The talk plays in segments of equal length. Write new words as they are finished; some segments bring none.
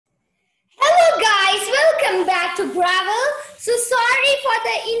Welcome back to Gravel. So sorry for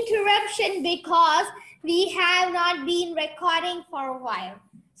the interruption because we have not been recording for a while.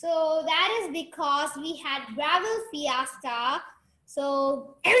 So that is because we had Gravel Fiesta.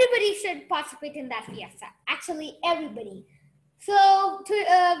 So everybody should participate in that fiesta. Actually, everybody. So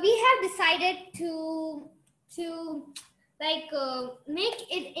we have decided to make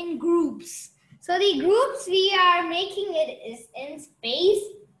it in groups. So the groups we are making it is in space,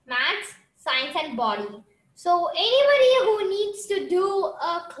 maths, science and body. So anybody who needs to do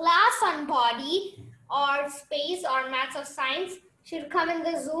a class on body or space or maths or science should come in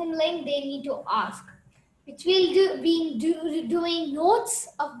the Zoom link. They need to ask, which will be doing notes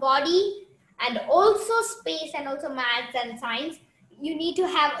of body and also space and also maths and science. You need to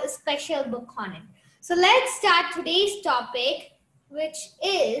have a special book on it. So let's start today's topic, which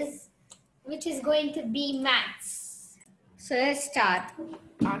is going to be maths. So let's start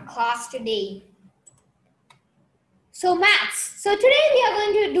our class today. So maths. So today we are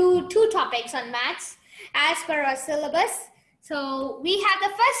going to do two topics on maths as per our syllabus. So we have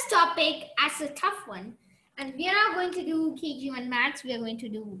the first topic as a tough one, and we are not going to do KG1 maths. We are going to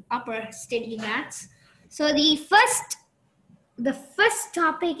do upper study maths. So the first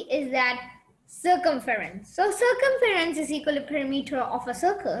topic is that circumference. So circumference is equal to perimeter of a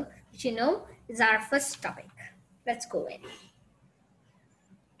circle, which you know is our first topic. Let's go in.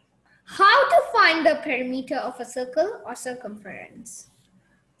 How to find the perimeter of a circle or circumference?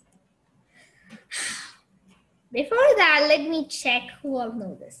 Before that, let me check who all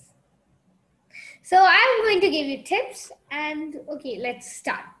know this. So I'm going to give you tips and okay, let's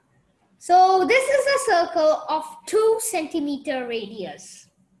start. So this is a circle of 2 centimeter radius.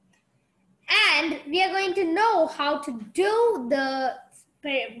 And we are going to know how to do the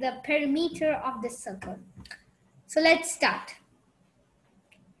perimeter of this circle. So let's start.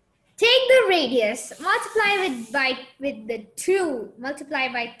 Take the radius, multiply with the 2, multiply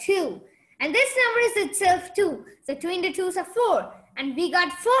by 2. And this number is itself 2. So 2 into 2 is 4. And we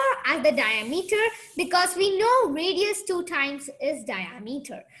got 4 as the diameter because we know radius 2 times is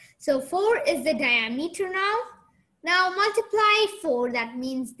diameter. So 4 is the diameter now. Now multiply 4, that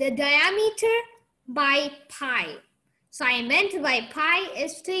means the diameter by pi. So I meant by pi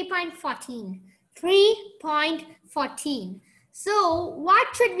is 3.14. 3.14. So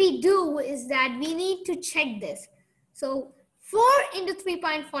what should we do is that we need to check this. So 4 into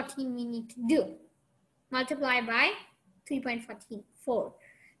 3.14 we need to do. Multiply by 3.14, 4.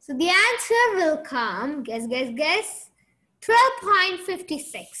 So the answer will come, guess,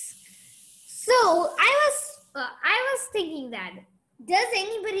 12.56. So I was thinking that, does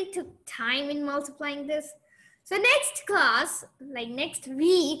anybody took time in multiplying this? So next class, like next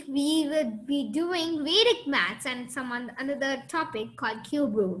week, we will be doing Vedic maths and another topic called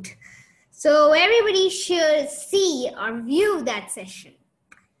cube root. So everybody should see or view that session.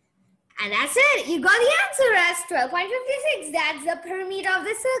 And that's it. You got the answer as 12.56. That's the perimeter of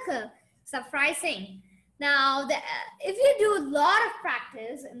the circle. Surprising. Now, if you do a lot of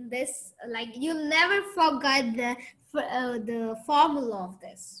practice in this, like you'll never forget the formula of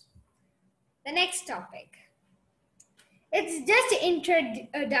this. The next topic. It's just an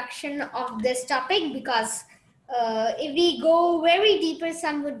introduction of this topic because if we go very deeper,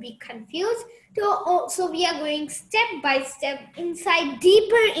 some would be confused. So we are going step by step inside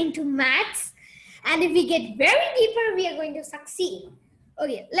deeper into maths. And if we get very deeper, we are going to succeed.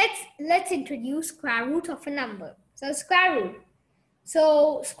 Okay, let's introduce square root of a number. So square root.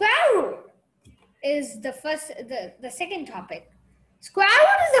 So square root is the second topic. Square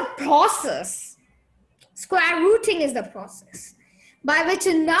root is a process. Square rooting is the process by which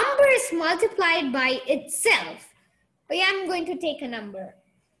a number is multiplied by itself. Okay, I'm going to take a number,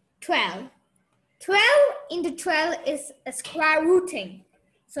 12. 12 into 12 is a square rooting.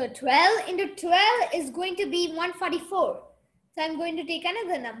 So 12 into 12 is going to be 144. So I'm going to take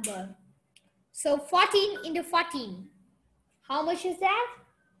another number. So 14 into 14. How much is that?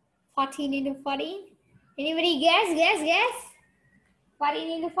 14 into 14. Anybody guess?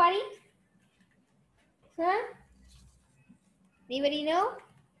 14 into 14? Huh? Anybody know?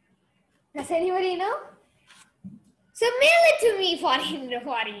 Does anybody know? So mail it to me, 14 into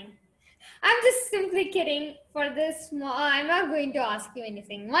 14. I'm just simply kidding for this small. I'm not going to ask you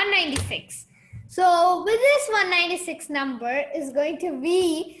anything. 196. So with this 196 number is going to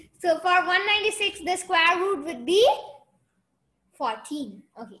be, so for 196, the square root would be 14.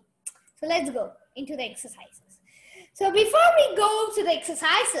 Okay. So let's go into the exercises. So before we go to the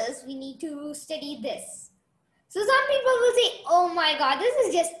exercises, we need to study this. So some people will say, oh my God, this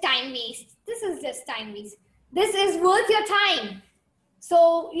is just time waste. This is worth your time.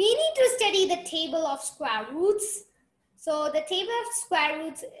 So we need to study the table of square roots. So the table of square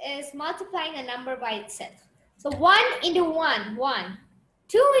roots is multiplying a number by itself. So 1 into 1, 1.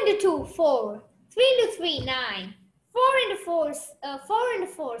 2 into 2, 4. 3 into 3, 9. 4 into 4, 4 into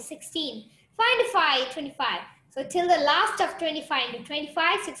 4, 16. 5 into 5, 25. So till the last of 25 into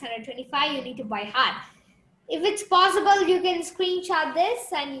 25, 625, you need to by heart. If it's possible, you can screenshot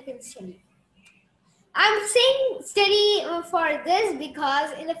this and you can study. I'm saying study for this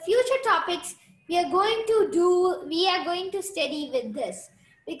because in the future topics, we are going to study with this.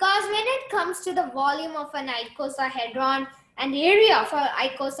 Because when it comes to the volume of an icosahedron and the area of an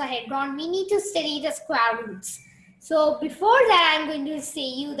icosahedron, we need to study the square roots. So before that, I'm going to say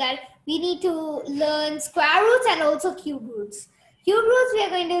you that we need to learn square roots and also cube roots. Cube roots we are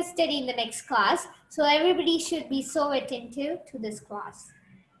going to study in the next class. So everybody should be so attentive to this class.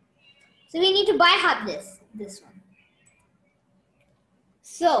 So we need to by heart this one.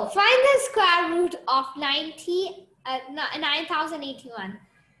 So find the square root of 9081.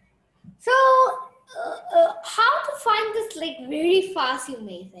 So how to find this like very fast, you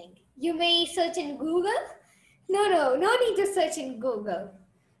may think. You may search in Google. No need to search in Google.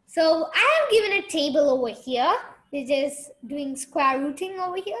 So I have given a table over here, which is doing square rooting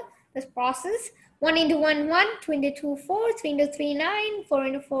over here, this process. 1 into 1, 1, 2 into 2, 4, 3 into 3, 9, 4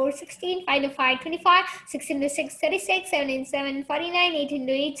 into 4, 16, 5 into 5, 25, 6 into 6, 36, 7 into 7, 49, 8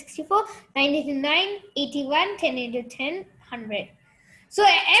 into 8, 64, 9 into 9, 81, 10 into 10, 100. So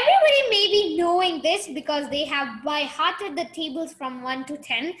everybody may be knowing this because they have by hearted the tables from 1 to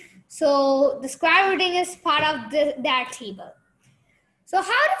 10. So the square rooting is part of that table. So how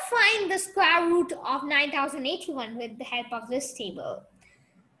to find the square root of 9081 with the help of this table?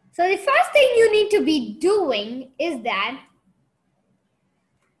 So the first thing you need to be doing is that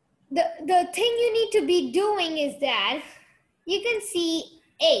you can see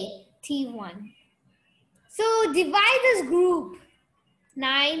T1. So divide this group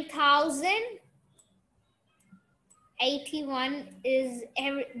 9081 is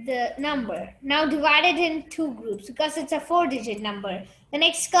the number. Now divide it in two groups because it's a 4-digit number. The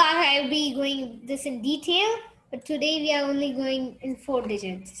next class I will be going this in detail, but today we are only going in 4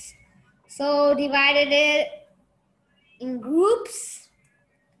 digits. So divided it in groups.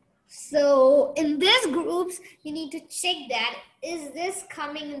 So in these groups, you need to check that is this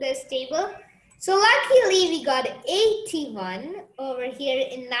coming in this table. So luckily we got 81 over here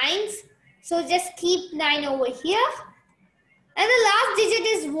in nines. So just keep 9 over here. And the last digit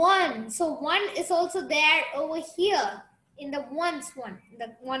is 1. So 1 is also there over here in the ones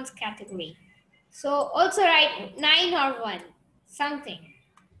category. So also write 9 or 1, something.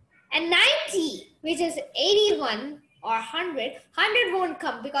 And 90, which is 81 or 100, 100 won't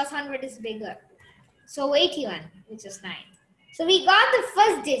come because 100 is bigger. So 81, which is 9. So we got the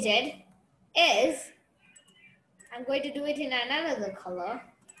first digit is, I'm going to do it in another color.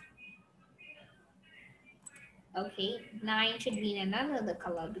 Okay, 9 should be in another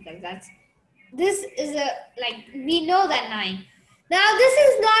color because this is we know that 9. Now this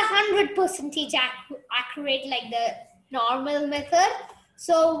is not 100% accurate like the normal method.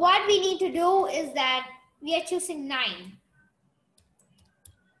 So what we need to do is that we are choosing 9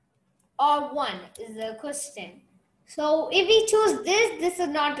 or 1 is the question. So if we choose this is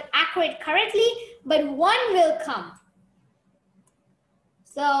not accurate correctly, but 1 will come.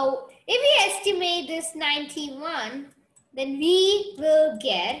 So if we estimate this 91, then we will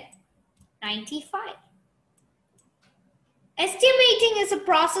get 95. Estimating is a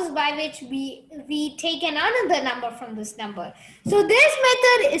process by which we take another number from this number. So this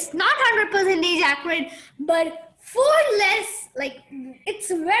method is not 100% accurate, but for less, it's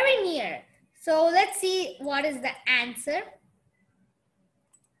very near. So let's see what is the answer.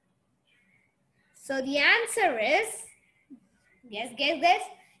 So the answer is, guess this.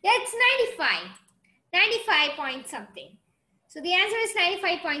 Yeah, it's 95. 95 point something. So the answer is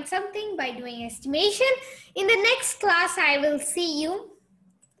 95 point something by doing estimation. In the next class, I will see you.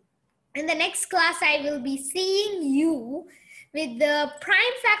 In the next class, I will be seeing you with the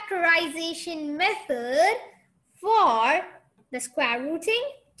prime factorization method for the square rooting,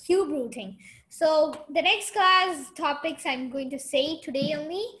 cube rooting. So the next class topics I'm going to say today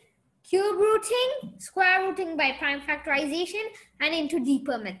only: cube rooting, square rooting by prime factorization, and into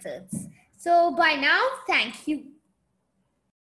deeper methods. So by now, thank you.